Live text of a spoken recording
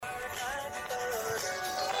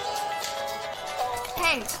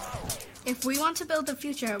Hey, if we want to build the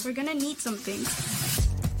future, we're gonna need some things.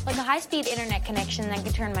 Like a high-speed internet connection that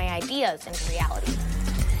can turn my ideas into reality.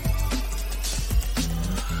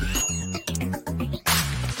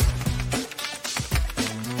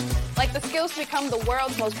 Like the skills to become the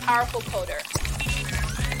world's most powerful coder.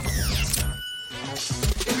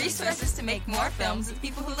 The resources to make more films with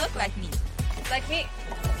people who look like me. Like me.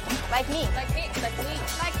 Like me. Like me. Like me.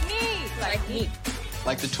 Like me. Like me.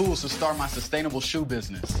 Like the tools to start my sustainable shoe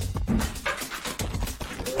business.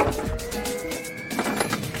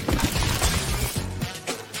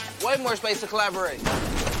 Way more space to collaborate.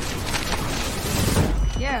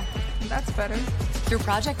 Yeah, that's better. Through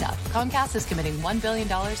Project Up, Comcast is committing $1 billion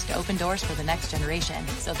to open doors for the next generation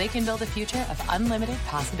so they can build a future of unlimited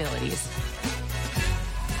possibilities.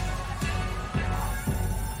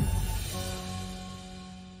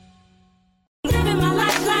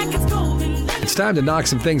 It's time to knock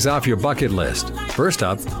some things off your bucket list. First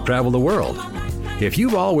up, travel the world. If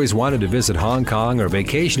you've always wanted to visit Hong Kong or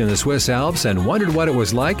vacation in the Swiss Alps and wondered what it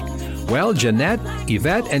was like, well, Jeanette,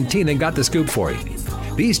 Yvette, and Tina got the scoop for you.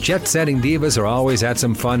 These jet-setting divas are always at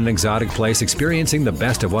some fun and exotic place experiencing the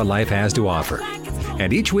best of what life has to offer.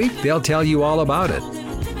 And each week, they'll tell you all about it.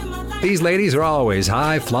 These ladies are always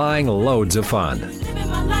high-flying loads of fun.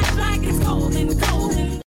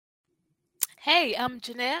 Hey, I'm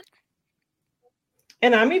Jeanette.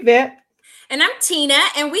 And I'm Yvette. And I'm Tina,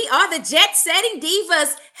 and we are the Jet Setting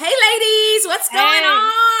Divas. Hey, ladies, what's going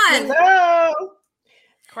on? Hello.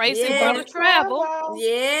 Crazy World of Travel.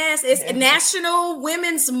 Yes, it's National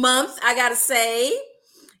Women's Month, I got to say.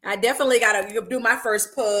 I definitely got to do my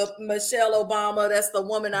first pub. Michelle Obama, that's the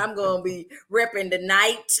woman I'm going to be repping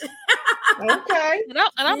tonight. Okay. And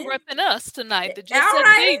I'm repping us tonight, the Jet All Setting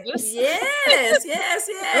right. Divas.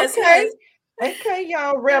 Yes. Okay. Okay,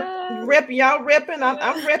 y'all repping.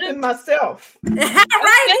 I'm repping myself. All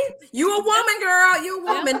right. You a woman, girl. You a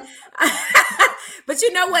woman. But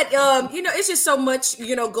you know what? It's just so much,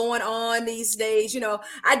 going on these days.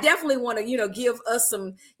 I definitely want to, give us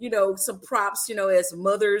some, some props, as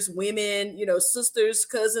mothers, women, sisters,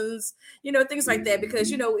 cousins, things like that,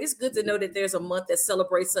 because, it's good to know that there's a month that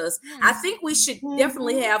celebrates us. I think we should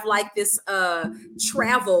definitely have like this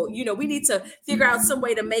travel, we need to figure out some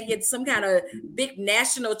way to make it some kind of big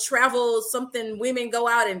national travel, something women go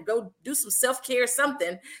out and go do some self-care,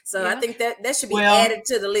 something. So I think that should be added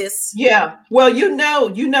to the list. Yeah. Well,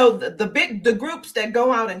 the groups that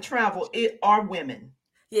go out and travel are women.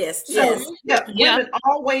 Yes. Women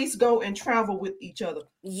always go and travel with each other.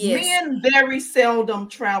 Yes. Men very seldom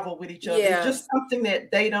travel with each other. It's just something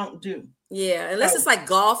that they don't do. Yeah, unless it's like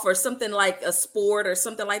golf or something like a sport or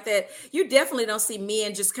something like that. You definitely don't see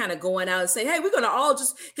men just kind of going out and say, hey, we're going to all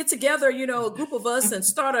just get together, a group of us and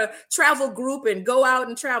start a travel group and go out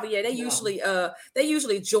and travel. Yeah, they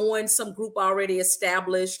usually join some group already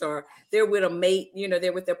established, or they're with a mate,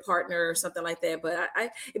 they're with their partner or something like that. But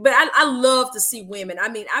I love to see women. I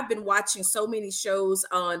mean, I've been watching so many shows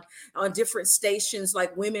on different stations,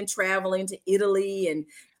 like women traveling to Italy and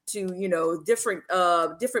to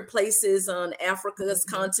different places on Africa's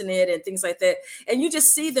continent and things like that, and you just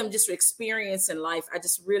see them just experiencing life. I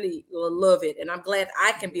just really love it, and I'm glad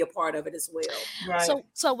I can be a part of it as well. Right.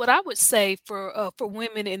 So what I would say for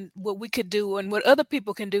women, and what we could do and what other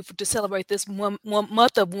people can do to celebrate this one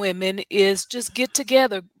month of women, is just get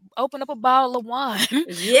together, open up a bottle of wine.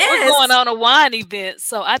 Yes. We're going on a wine event,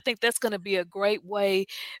 so I think that's going to be a great way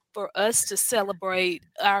for us to celebrate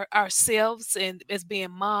ourselves and as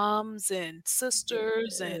being moms and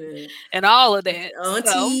sisters and all of that,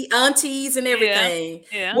 aunties and everything.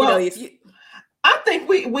 Yeah. Well, I think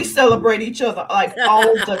we celebrate each other like all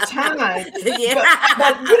the time. But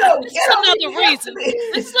it's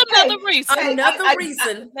another reason. Another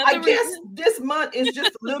reason. I guess this month is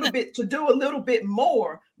just a little bit to do a little bit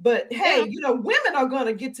more. But hey, women are going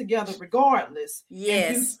to get together regardless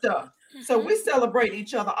and do stuff. So we celebrate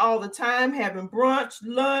each other all the time, having brunch,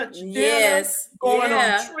 lunch, dinner, going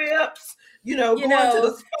on trips, going to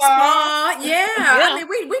the spa. I mean,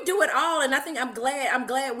 we do it all, and I think I'm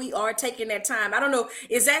glad we are taking that time. I don't know,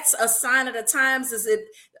 is that a sign of the times? Is it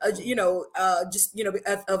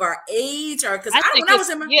of our age, or because when I was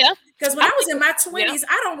in my 20s,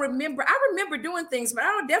 I don't remember. I remember doing things, but I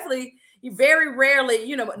don't definitely. very rarely,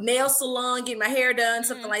 you know, nail salon, get my hair done,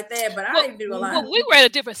 something like that. But I didn't do a lot. Well, we were at a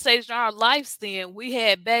different stage in our lives then. We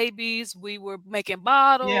had babies. We were making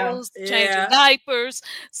bottles, changing diapers.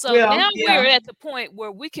 So now we're at the point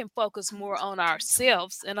where we can focus more on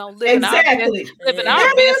ourselves and on living our best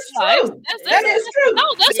life. That is true. No,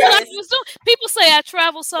 that's what I was doing. People say I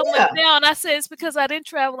travel so much now, and I say it's because I didn't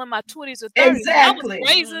travel in my 20s or 30s. Exactly. I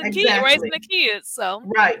was raising the kids. So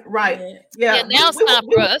right. Yeah. Now it's time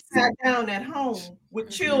for us. Sat down at home with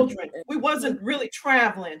children. We wasn't really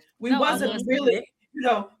traveling. We wasn't really, you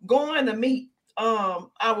know, going to meet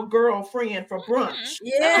our girlfriend for brunch.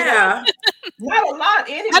 Yeah. Not a lot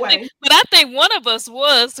anyway. I think one of us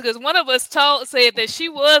was, because one of us said that she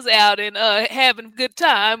was out and having a good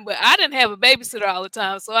time, but I didn't have a babysitter all the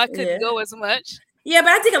time, so I couldn't go as much. Yeah,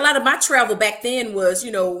 but I think a lot of my travel back then was,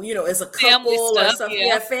 you know, as a couple or something.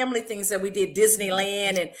 Yeah, family things that we did,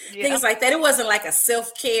 Disneyland and things like that. It wasn't like a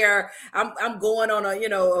self-care. I'm going on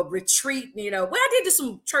a retreat. Well, I did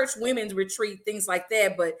some church women's retreat, things like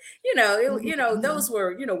that. But those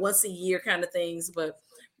were once a year kind of things.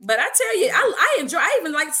 But I tell you, I enjoy. I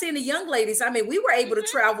even like seeing the young ladies. I mean, we were able to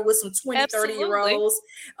travel with some 20, 30-year-olds.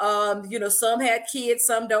 Some had kids,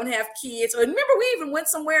 some don't have kids. Or remember, we even went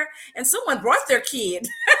somewhere and someone brought their kid.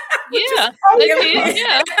 Yeah.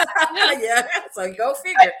 So go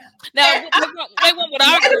figure. Now, they went with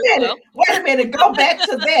our group. Wait a minute. Go back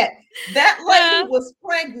to that. That lady was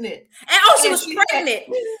pregnant. She was pregnant.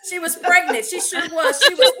 She was pregnant. She sure was.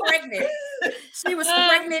 She was pregnant. She was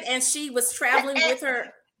pregnant, and she was traveling with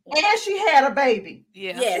her. And she had a baby.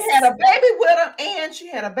 Yeah. Yes. She had a baby with her, and she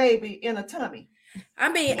had a baby in a tummy.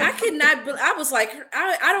 I mean, I could not. I was like,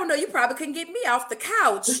 I don't know. You probably couldn't get me off the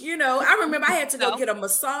couch. I remember I had to go get a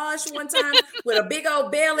massage one time with a big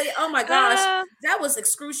old belly. Oh my gosh, that was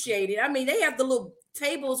excruciating. I mean, they have the little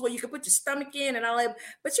tables where you can put your stomach in and all that,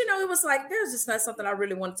 but it was like there's just not something I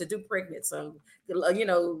really wanted to do pregnant. So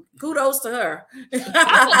kudos to her.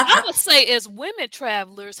 I would say, as women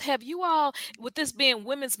travelers, have you all, with this being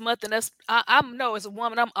Women's Month, and I know as a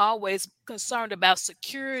woman, I'm always concerned about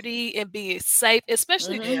security and being safe,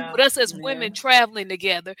 especially with us as women traveling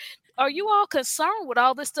together. Are you all concerned with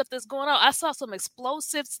all this stuff that's going on? I saw some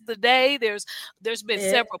explosives today. There's been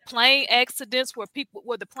several plane accidents where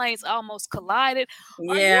the planes almost collided.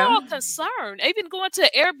 Are you all concerned? Even going to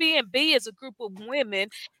Airbnb as a group of women,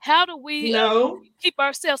 how do we keep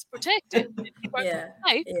ourselves protected? Keep ourselves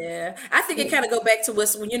safe? Yeah, I think it kind of go back to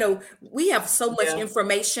us when we have so much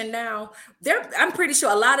information now. I'm pretty sure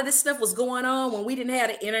a lot of this stuff was going on when we didn't have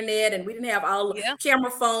the internet and we didn't have all the camera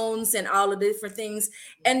phones and all the different things.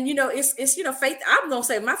 And it's faith. I'm gonna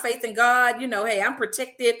say my faith in God. Hey, I'm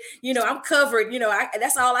protected. I'm covered.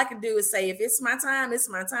 That's all I can do is say, if it's my time, it's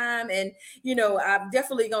my time. And I'm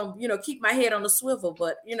definitely gonna keep my head on the swivel.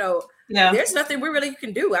 But there's nothing we really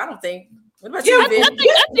can do. I don't think. What about you, Vin? I think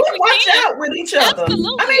we watch out with each other.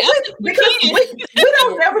 Absolutely. I mean, because we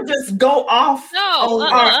don't ever just go off on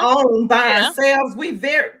our own by ourselves. We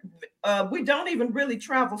don't even really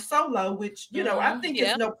travel solo, which I think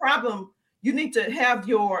is no problem. You need to have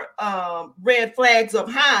your red flags up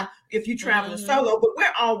high if you travel solo, but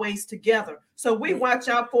we're always together. So we watch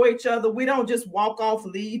out for each other. We don't just walk off,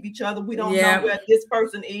 leave each other. We don't know where this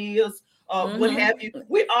person is, what have you.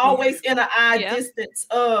 We're always in an eye distance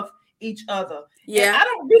of each other. Yeah. And I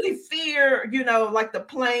don't really fear, like the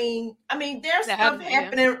plane. I mean, there's stuff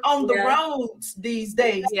happening on the roads these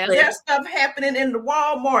days. Yeah. There's stuff happening in the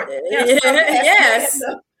Walmart. There's stuff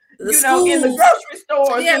happening in the grocery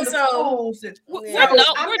stores, in the schools.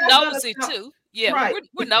 We're nosy too. Yeah, right.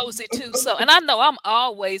 we're nosy too. So, and I know I'm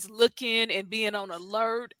always looking and being on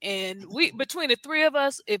alert. And between the three of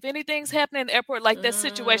us, if anything's happening in the airport, like that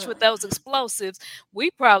situation with those explosives, we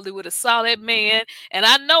probably would have saw that man. And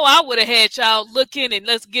I know I would have had y'all looking and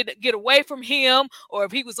let's get away from him. Or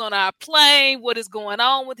if he was on our plane, what is going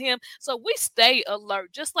on with him? So we stay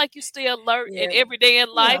alert, just like you stay alert in every day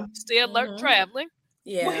in life. Stay alert traveling.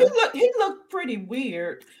 Yeah, well, he looked pretty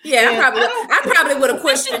weird. Yeah, I probably would have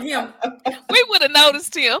questioned him. We would have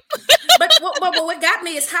noticed him. but what got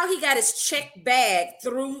me is how he got his check bag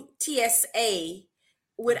through TSA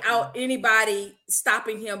without anybody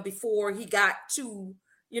stopping him before he got to.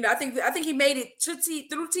 I think he made it through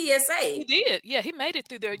TSA. He did. Yeah, he made it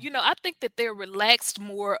through there. I think that they're relaxed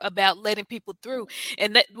more about letting people through.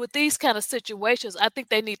 And that with these kind of situations, I think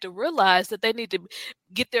they need to realize that they need to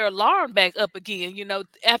get their alarm back up again,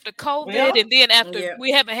 after COVID and then after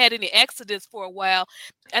we haven't had any accidents for a while.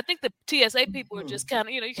 I think the TSA people are just kind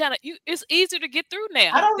of, it's easier to get through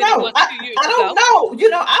now. I don't know. I don't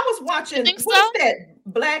know. I was watching, that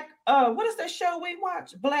Black, what is that show we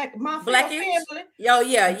watch? Black Mafia Family. Oh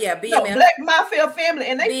yeah, BMF. No, Black Mafia Family,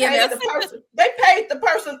 and they paid the person. They paid the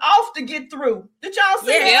person off to get through. Did y'all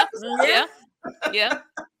see that? Yeah.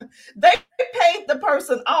 They paid the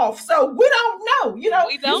person off, so we don't know. You know,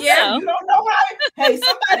 we don't know. You don't know how. Hey,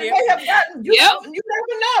 somebody may have gotten you. You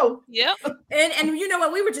never know. Yep. And you know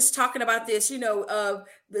what? We were just talking about this.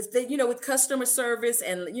 With customer service,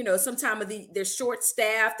 and sometimes they're short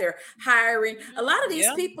staffed, they're hiring. A lot of these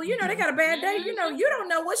people, they got a bad day. You don't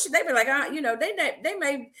know what should they be like. They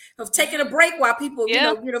may have taken a break while people,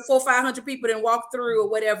 400 or 500 people didn't walk through or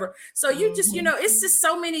whatever. So you just, it's just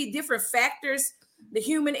so many different factors. The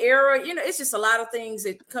human error, it's just a lot of things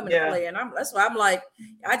that come into play, and that's why I'm like,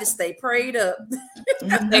 I just stay prayed up.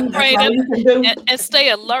 Stay prayed up and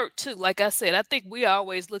stay alert too. Like I said, I think we are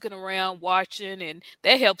always looking around, watching, and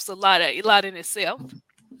that helps a lot in itself.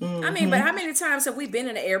 I mean, but how many times have we been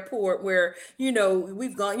in an airport where,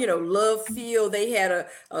 we've gone, Love Field, they had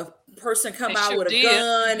a person come out with a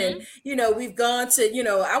gun, and we've gone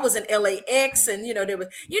to, I was in LAX, and there was,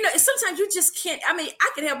 sometimes you just can't. I mean,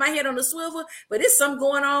 I can have my head on the swivel, but it's something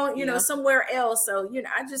going on, somewhere else. So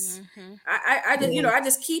I just I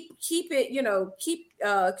just keep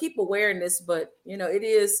it, keep awareness. But it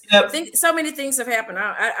is. I think so many things have happened.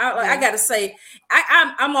 I gotta say,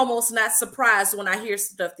 I'm almost not surprised when I hear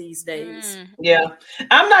stuff these days. Yeah,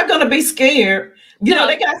 I'm not gonna be scared. They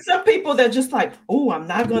got some people that just like, oh, I'm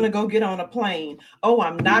not gonna go get on a plane. Oh,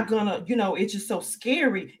 I'm not gonna, it's just so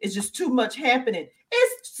scary. It's just too much happening.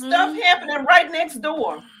 It's stuff happening right next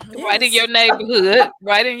door. Right in your neighborhood,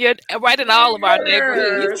 right in all of our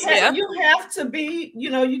neighborhoods. You have to be,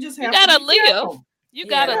 you just have to live. You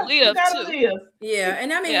gotta live too. Yeah,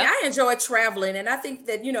 and I mean, I enjoy traveling, and I think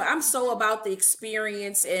that I'm so about the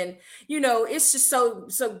experience, and it's just so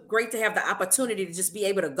great to have the opportunity to just be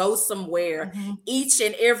able to go somewhere each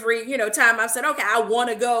and every time I've said, okay, I want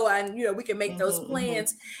to go, and we can make those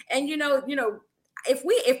plans, and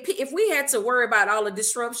if we had to worry about all the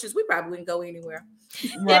disruptions, we probably wouldn't go anywhere.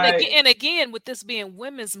 Right. And again, with this being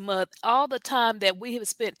Women's Month, all the time that we have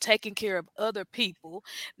spent taking care of other people,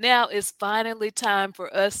 now it's finally time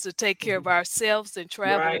for us to take care of ourselves and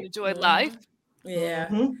travel and enjoy life. Yeah.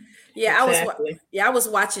 Yeah, exactly. I was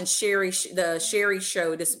watching the Sherry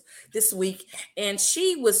show this week, and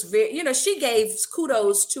she was very, she gave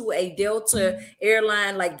kudos to a Delta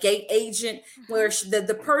airline like gate agent, where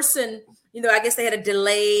the person, I guess they had a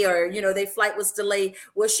delay, or their flight was delayed.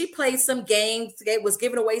 Well, she played some games, was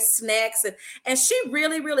giving away snacks, and she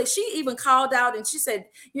really, she even called out, and she said,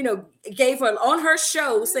 gave her on her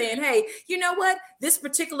show saying, hey, you know what? This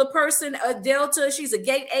particular person, Delta, she's a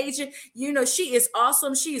gate agent. She is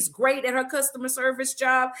awesome. She is great at her customer service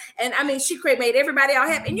job, and I mean, she made everybody all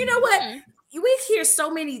happy. And you know what? We hear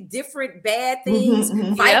so many different bad things,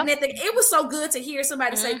 fighting at it was so good to hear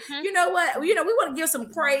somebody say, you know what, we want to give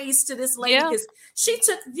some praise to this lady, because she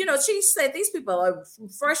took, she said these people are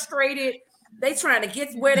frustrated, they trying to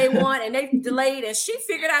get where they want, and they delayed, and she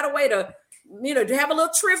figured out a way to have a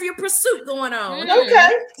little Trivial Pursuit going on. Okay,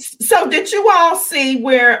 so did you all see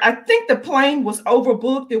where I think the plane was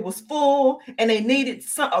overbooked? It was full, and they needed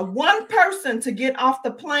one person to get off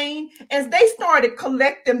the plane, as they started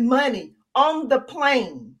collecting money on the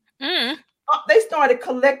plane. They started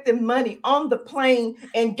collecting money on the plane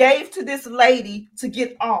and gave to this lady to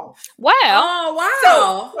get off. Wow. Oh,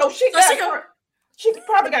 wow. So she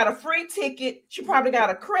probably got a free ticket. She probably got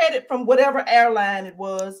a credit from whatever airline it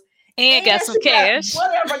was. And got some cash.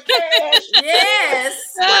 Whatever cash. Yes.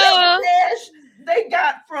 Whatever cash they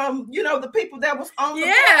got from, the people that was on the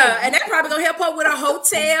plane. And that probably gonna help her with a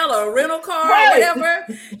hotel or a rental car or whatever.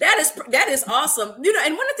 That is awesome.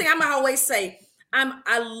 And one thing I'm always say,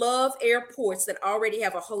 I love airports that already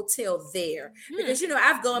have a hotel there, because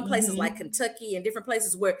I've gone places like Kentucky and different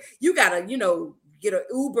places where you gotta get an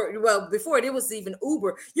Uber. Well, before it was even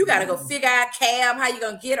Uber, you got to go figure out cab, how you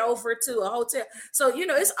going to get over to a hotel. So,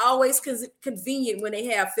 it's always convenient when they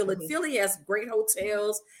have Philly. Philly has great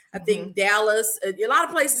hotels. I think Dallas, a lot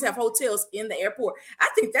of places have hotels in the airport. I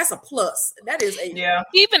think that's a plus. That is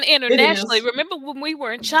even internationally. Remember when we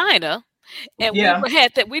were in China? And we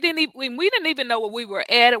had that we didn't even know where we were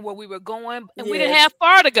at or where we were going, and we didn't have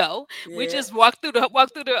far to go. We just walked through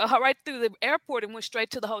right through the airport and went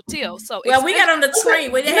straight to the hotel. So we got on the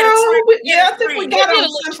train. We had I think we got on a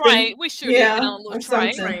little train. We sure did get on a little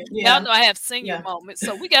train. Y'all know I have senior moments,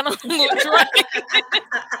 so we got on a little train.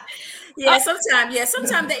 Sometimes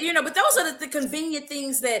that, but those are the convenient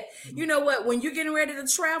things that, when you're getting ready to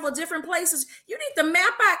travel different places, you need to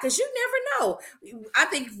map out, because you never know. I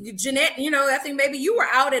think Jeanette Jeanette, I think maybe you were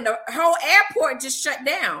out and the whole airport just shut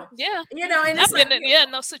down. Yeah. And I've been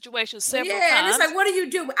in those situations several times. And it's like, what do you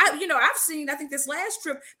do? I've seen, I think this last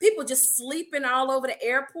trip, people just sleeping all over the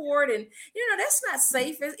airport, and that's not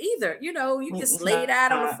safe either. You just laid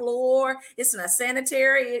out on the floor. It's not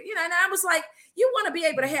sanitary. And I was like, you want to be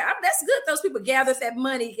able to have, that's good. Those people gathered that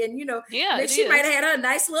money, and she might have had her a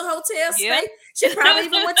nice little hotel stay. Yeah. She probably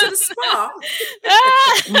even went to the spa.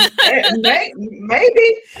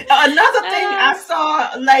 Maybe. Another thing I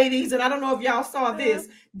saw, ladies, and I don't know if y'all saw this.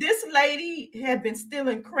 This lady had been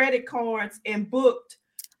stealing credit cards and booked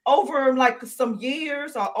over like some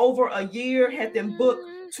years or over a year, had them booked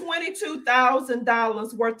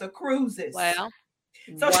 $22,000 worth of cruises. Wow.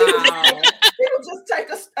 So she would just take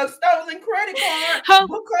a stolen credit card,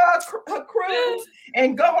 book her cruise,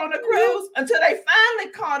 and go on the cruise until they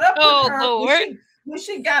finally caught up with her. Lord. When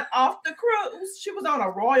she got off the cruise, she was on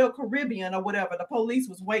a Royal Caribbean or whatever. The police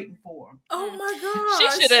was waiting for her. Oh my gosh!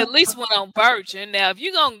 She should have at least went on Virgin. Now, if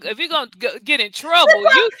you're gonna get in trouble,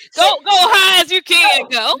 you go high as you can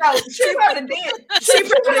go. No, she probably did. She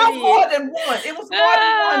probably more than one. It was more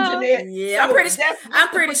than one, Jeanette. Yeah, I'm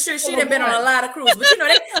pretty sure she'd have been on a lot of cruises.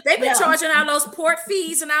 But they've been charging all those port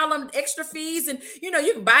fees and all them extra fees, and you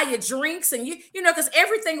can buy your drinks, and because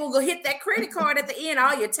everything will go hit that credit card at the end,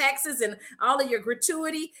 all your taxes and all of your gratuity.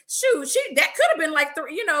 Shoot, that could have been like 2-3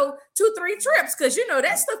 trips, because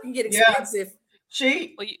that stuff can get expensive.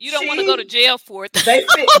 You don't want to go to jail for it. They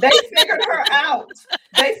figured her out.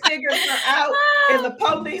 And the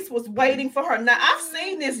police was waiting for her. Now, I've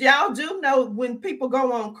seen this. Y'all do know when people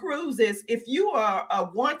go on cruises, if you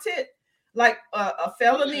are wanted, like a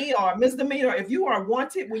felony or a misdemeanor, if you are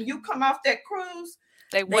wanted, when you come off that cruise,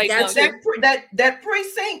 they got that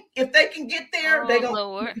precinct. If they can get there, they're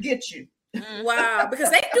gonna get you. Wow, because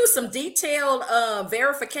they do some detailed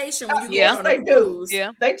verification when you get on the cruise.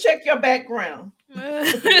 Yeah, they check your background.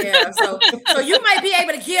 Yeah, so you might be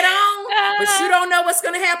able to get on, but you don't know what's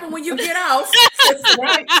going to happen when you get off.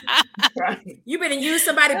 Right. You better use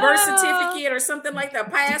somebody's birth certificate or something like that,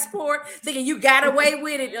 passport, thinking you got away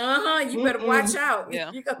with it. You better watch out. Yeah,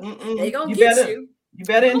 they gonna get you. You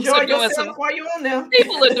better enjoy yourself while you're on there.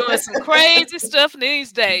 People are doing some crazy stuff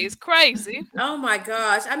these days. Crazy. Oh my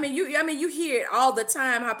gosh. You hear it all the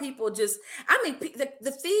time, how people just,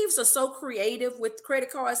 the thieves are so creative with credit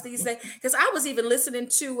cards these days. Because I was even listening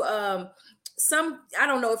to I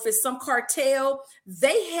don't know if it's some cartel.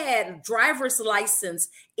 They had driver's license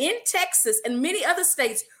in Texas and many other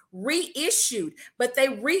states reissued, but they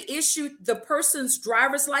reissued the person's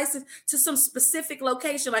driver's license to some specific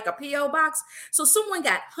location, like a PO box. So someone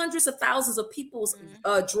got hundreds of thousands of people's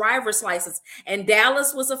driver's license, and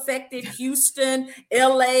Dallas was affected, Houston,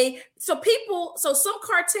 LA. So some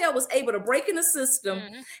cartel was able to break in the system,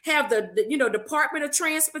 have the Department of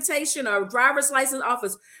Transportation or driver's license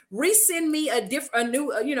office resend me a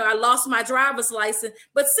new I lost my driver's license,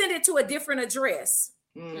 but send it to a different address.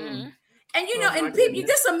 And and people, you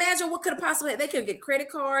just imagine what could have possibly, they could get credit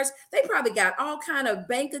cards. They probably got all kind of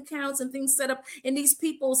bank accounts and things set up in these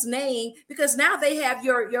people's name, because now they have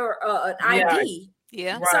your ID.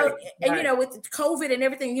 Yeah. So, and with COVID and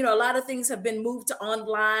everything, a lot of things have been moved to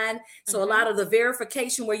online. So a lot of the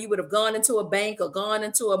verification where you would have gone into a bank or gone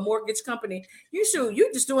into a mortgage company, you're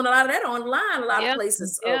just doing a lot of that online, a lot of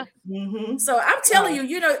places. So, so I'm telling you,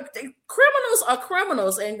 criminals are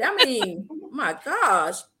criminals. And my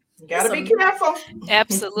gosh. You gotta be careful.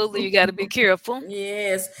 Absolutely, you gotta be careful.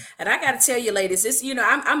 Yes, and I gotta tell you, ladies, this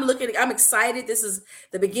I'm excited. This is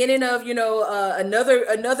the beginning of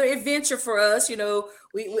another adventure for us.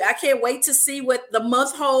 I can't wait to see what the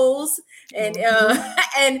month holds, and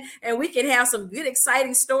and we can have some good,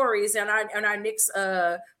 exciting stories on our next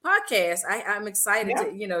podcast. I'm excited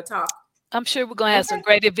to talk. I'm sure we're gonna have some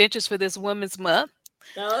great adventures for this Women's Month.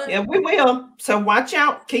 Yeah, we will. So watch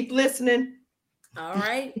out. Keep listening. All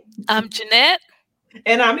right. I'm Jeanette.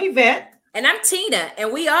 And I'm Yvette. And I'm Tina.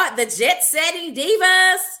 And we are the Jet Setting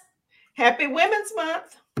Divas. Happy Women's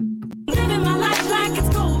Month.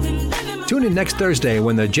 Tune in next Thursday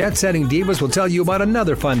when the Jet Setting Divas will tell you about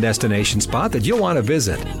another fun destination spot that you'll want to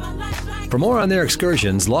visit. For more on their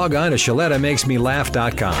excursions, log on to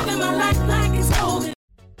ShalettaMakesMeLaugh.com.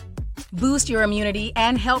 Boost your immunity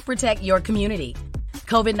and help protect your community.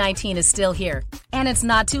 COVID-19 is still here, and it's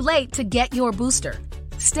not too late to get your booster.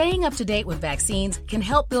 Staying up to date with vaccines can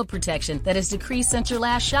help build protection that has decreased since your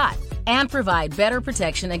last shot and provide better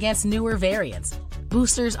protection against newer variants.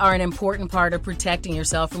 Boosters are an important part of protecting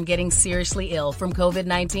yourself from getting seriously ill from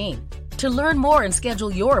COVID-19. To learn more and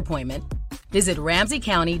schedule your appointment, visit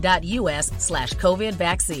ramseycounty.us/COVID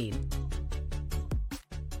vaccine.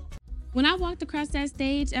 When I walked across that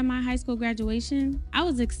stage at my high school graduation, I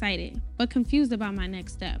was excited, but confused about my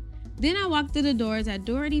next step. Then I walked through the doors at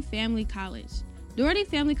Doherty Family College. Doherty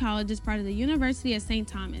Family College is part of the University of St.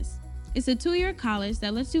 Thomas. It's a 2-year college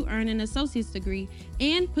that lets you earn an associate's degree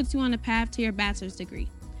and puts you on a path to your bachelor's degree.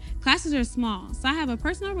 Classes are small, so I have a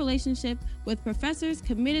personal relationship with professors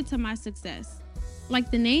committed to my success.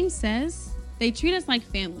 Like the name says, they treat us like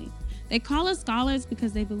family. They call us scholars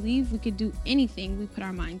because they believe we could do anything we put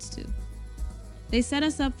our minds to. They set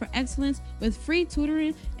us up for excellence with free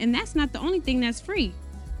tutoring, and that's not the only thing that's free.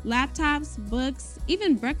 Laptops, books,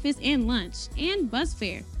 even breakfast and lunch, and bus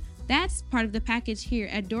fare. That's part of the package here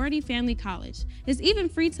at Doherty Family College. It's even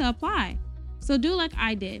free to apply. So do like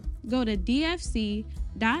I did. Go to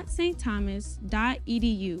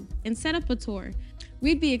dfc.stthomas.edu and set up a tour.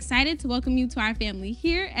 We'd be excited to welcome you to our family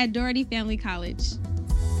here at Doherty Family College.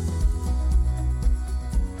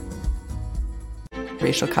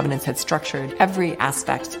 Racial covenants had structured every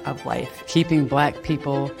aspect of life. Keeping Black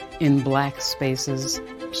people in Black spaces.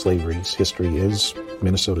 Slavery's history is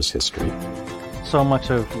Minnesota's history. So much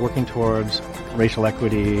of working towards racial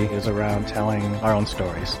equity is around telling our own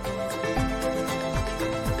stories.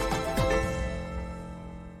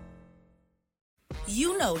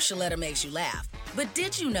 You know Shaletta makes you laugh, but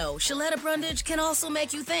did you know Shaletta Brundage can also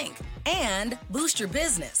make you think and boost your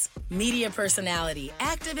business? Media personality,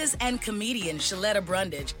 activist, and comedian Shaletta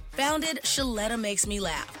Brundage founded Shaletta Makes Me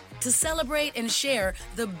Laugh to celebrate and share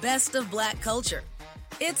the best of Black culture.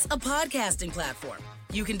 It's a podcasting platform.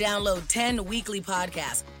 You can download 10 weekly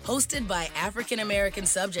podcasts hosted by African-American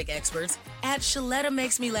subject experts at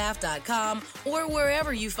ShalettaMakesMeLaugh.com or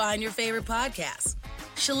wherever you find your favorite podcasts.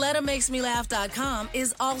 ShalettaMakesMeLaugh.com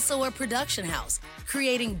is also a production house,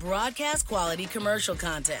 creating broadcast quality commercial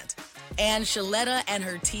content. And Shaletta and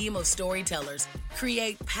her team of storytellers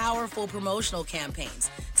create powerful promotional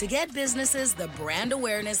campaigns to get businesses the brand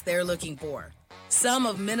awareness they're looking for. Some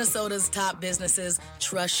of Minnesota's top businesses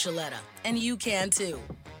trust Shaletta, and you can too.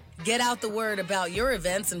 Get out the word about your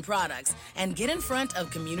events and products and get in front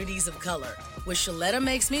of communities of color with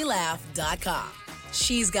ShalettaMakesMeLaugh.com.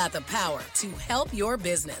 She's got the power to help your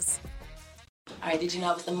business. All right, did you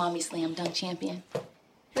know I was the Mommy Slam Dunk Champion?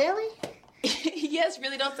 Really? Yes,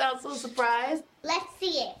 really don't sound so surprised. Let's see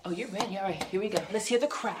it. Oh, you're ready. All right, here we go. Let's hear the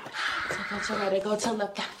crowd. So go to right, go to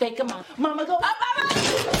left, fake a mom. Mama, go up, mama!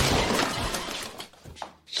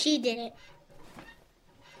 She did it.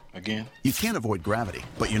 Again? You can't avoid gravity,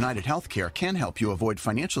 but United Healthcare can help you avoid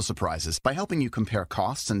financial surprises by helping you compare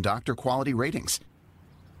costs and doctor quality ratings.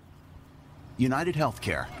 United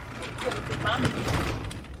Healthcare.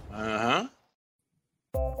 Uh-huh.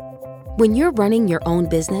 When you're running your own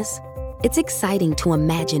business, it's exciting to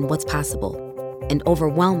imagine what's possible and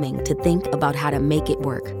overwhelming to think about how to make it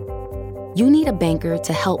work. You need a banker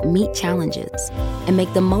to help meet challenges and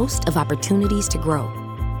make the most of opportunities to grow.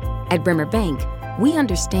 At Bremer Bank, we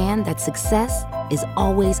understand that success is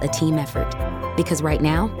always a team effort because right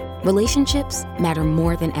now, relationships matter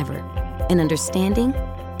more than ever, and understanding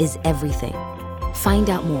is everything. Find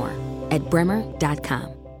out more at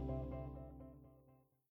bremer.com.